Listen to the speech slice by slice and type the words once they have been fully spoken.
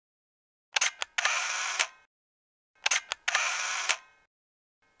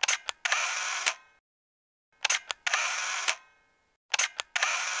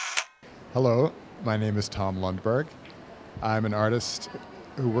Hello, my name is Tom Lundberg. I'm an artist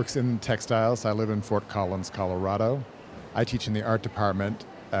who works in textiles. I live in Fort Collins, Colorado. I teach in the art department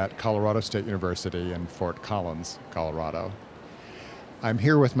at Colorado State University in Fort Collins, Colorado. I'm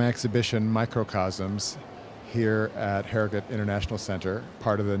here with my exhibition Microcosms here at Harrogate International Center,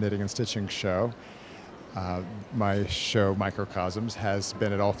 part of the Knitting and Stitching show. My show Microcosms has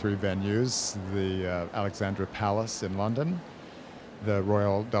been at all three venues, the Alexandra Palace in London, the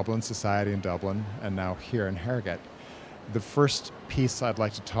Royal Dublin Society in Dublin, and now here in Harrogate. The first piece I'd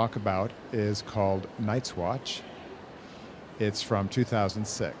like to talk about is called Night's Watch. It's from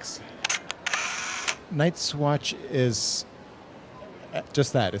 2006. Night's Watch is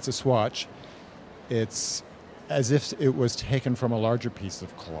just that, it's a swatch. It's as if it was taken from a larger piece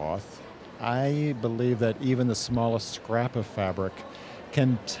of cloth. I believe that even the smallest scrap of fabric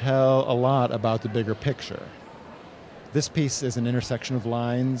can tell a lot about the bigger picture. This piece is an intersection of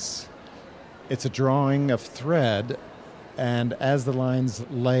lines. It's a drawing of thread, and as the lines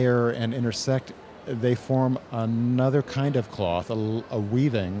layer and intersect, they form another kind of cloth, a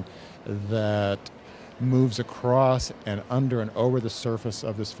weaving that moves across and under and over the surface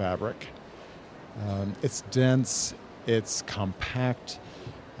of this fabric. It's dense, it's compact,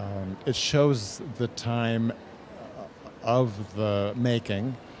 it shows the time of the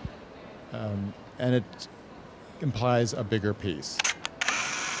making, and it implies a bigger piece.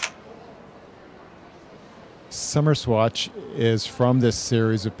 Summer Swatch is from this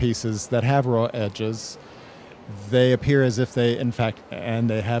series of pieces that have raw edges. They appear as if they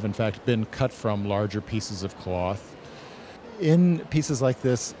have in fact been cut from larger pieces of cloth. In pieces like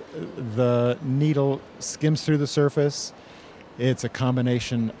this, the needle skims through the surface. It's a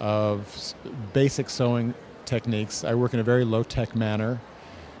combination of basic sewing techniques. I work in a very low-tech manner.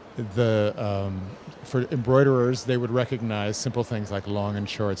 For embroiderers, they would recognize simple things like long and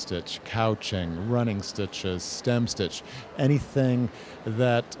short stitch, couching, running stitches, stem stitch, anything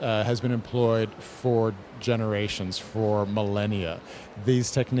that has been employed for generations, for millennia.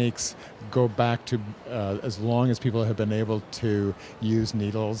 These techniques go back to as long as people have been able to use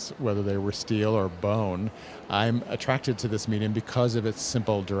needles, whether they were steel or bone. I'm attracted to this medium because of its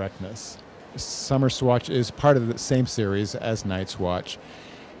simple directness. Summer Swatch is part of the same series as Night's Watch.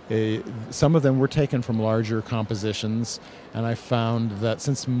 Some of them were taken from larger compositions, and I found that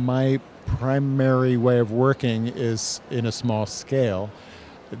since my primary way of working is in a small scale,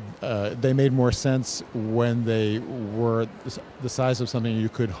 they made more sense when they were the size of something you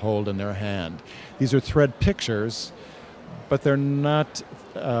could hold in their hand. These are thread pictures, but they're not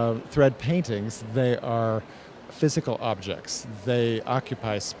thread paintings. They are physical objects. They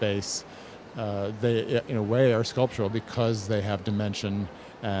occupy space. They, in a way, are sculptural because they have dimension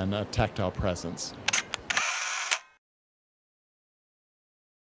and a tactile presence.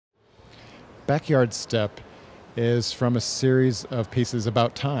 Backyard Step is from a series of pieces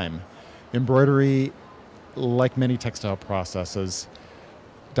about time. Embroidery, like many textile processes,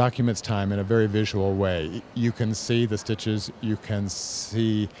 documents time in a very visual way. You can see the stitches, you can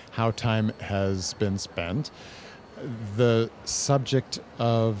see how time has been spent. The subject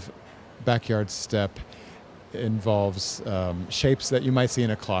of Backyard Step involves shapes that you might see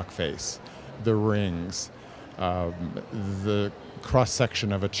in a clock face, the rings, the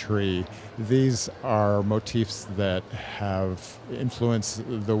cross-section of a tree. These are motifs that have influenced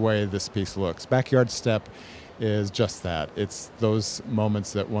the way this piece looks. Backyard Step is just that. It's those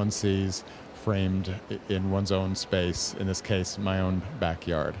moments that one sees framed in one's own space, in this case, my own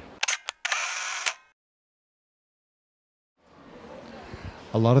backyard.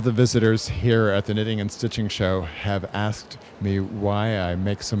 A lot of the visitors here at the Knitting and Stitching Show have asked me why I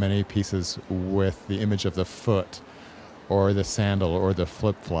make so many pieces with the image of the foot or the sandal or the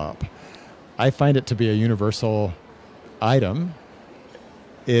flip-flop. I find it to be a universal item.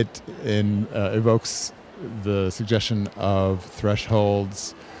 It evokes the suggestion of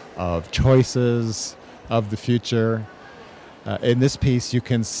thresholds, of choices, of the future. In this piece you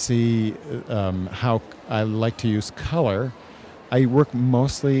can see how I like to use color. I work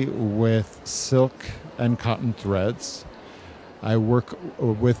mostly with silk and cotton threads. I work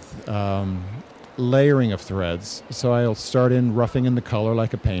with layering of threads. So I'll start in roughing in the color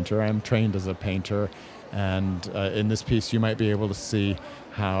like a painter. I'm trained as a painter, and in this piece you might be able to see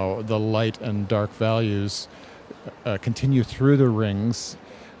how the light and dark values continue through the rings,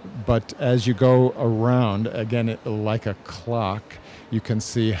 but as you go around, again, like a clock, you can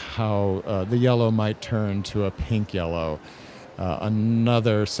see how the yellow might turn to a pink yellow.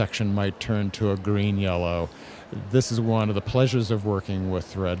 Another section might turn to a green yellow. This is one of the pleasures of working with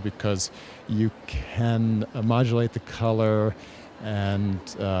thread because you can modulate the color and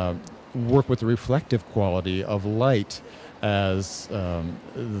work with the reflective quality of light as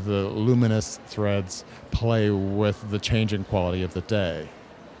the luminous threads play with the changing quality of the day.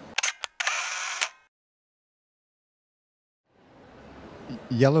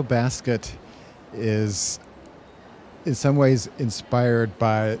 Yellow Basket is in some ways inspired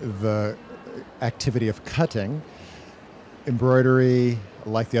by the activity of cutting. Embroidery,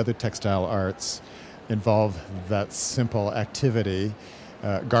 like the other textile arts, involve that simple activity.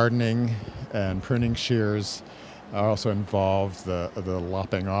 Gardening and pruning shears also involve the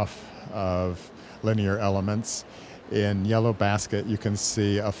lopping off of linear elements. In Yellow Basket, you can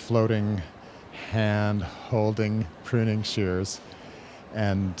see a floating hand holding pruning shears,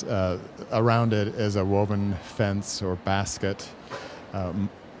 and around it is a woven fence or basket.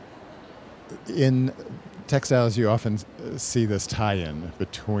 In textiles, you often see this tie-in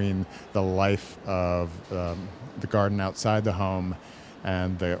between the life of the garden outside the home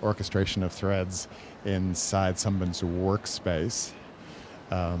and the orchestration of threads inside someone's workspace.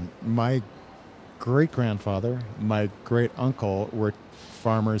 My great-grandfather, my great-uncle were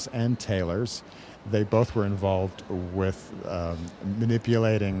farmers and tailors. They both were involved with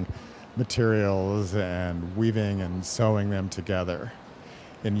manipulating materials and weaving and sewing them together.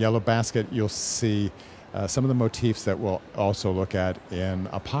 In Yellow Basket, you'll see some of the motifs that we'll also look at in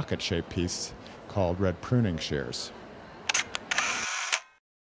a pocket-shaped piece called Red Pruning Shears.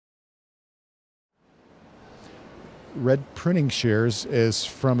 Red Pruning Shears is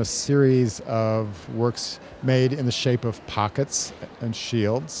from a series of works made in the shape of pockets and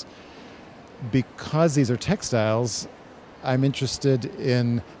shields. Because these are textiles, I'm interested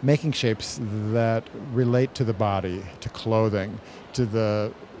in making shapes that relate to the body, to clothing, to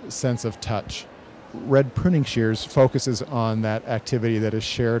the sense of touch. Red Pruning Shears focuses on that activity that is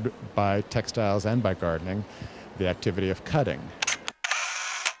shared by textiles and by gardening, the activity of cutting.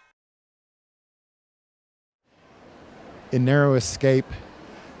 In Narrow Escape,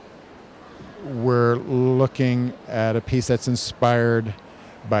 we're looking at a piece that's inspired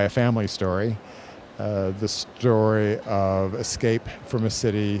by a family story, the story of escape from a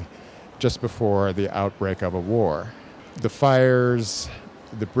city just before the outbreak of a war. The fires,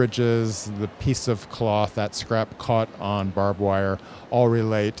 the bridges, the piece of cloth, that scrap caught on barbed wire, all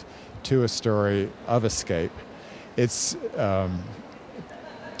relate to a story of escape. It's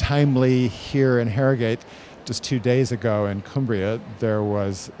timely here in Harrogate. Just 2 days ago in Cumbria, there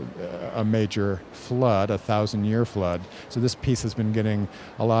was a major flood, a 1,000-year flood. So this piece has been getting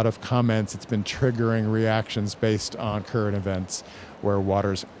a lot of comments. It's been triggering reactions based on current events where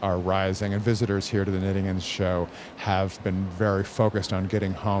waters are rising. And visitors here to the Knitting and Show have been very focused on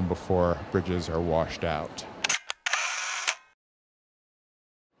getting home before bridges are washed out.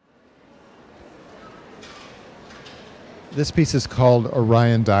 This piece is called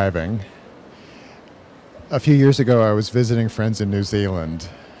Orion Diving. A few years ago, I was visiting friends in New Zealand.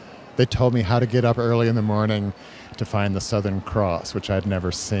 They told me how to get up early in the morning to find the Southern Cross, which I'd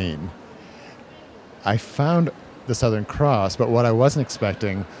never seen. I found the Southern Cross, but what I wasn't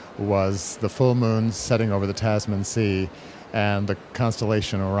expecting was the full moon setting over the Tasman Sea and the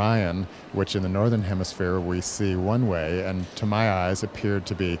constellation Orion, which in the northern hemisphere we see one way, and to my eyes appeared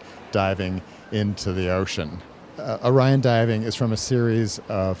to be diving into the ocean. Orion Diving is from a series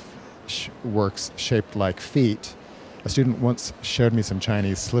of works shaped like feet. A student once showed me some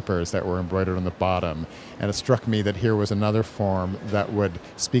Chinese slippers that were embroidered on the bottom, and it struck me that here was another form that would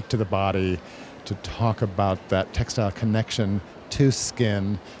speak to the body, to talk about that textile connection to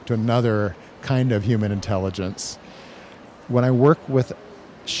skin, to another kind of human intelligence. When I work with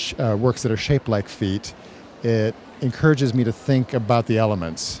works that are shaped like feet, it encourages me to think about the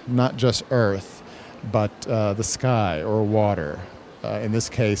elements, not just earth, but the sky or water. In this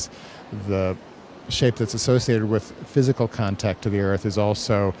case, the shape that's associated with physical contact to the earth is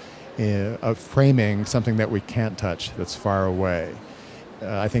also framing something that we can't touch, that's far away.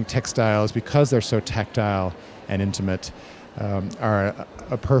 I think textiles, because they're so tactile and intimate, are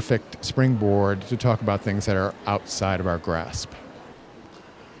a perfect springboard to talk about things that are outside of our grasp.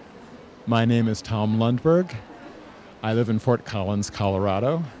 My name is Tom Lundberg. I live in Fort Collins,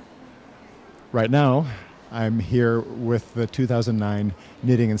 Colorado. Right now, I'm here with the 2009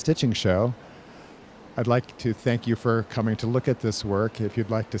 Knitting and Stitching Show. I'd like to thank you for coming to look at this work. If you'd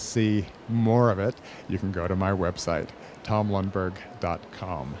like to see more of it, you can go to my website,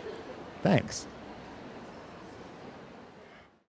 tomlundberg.com. Thanks.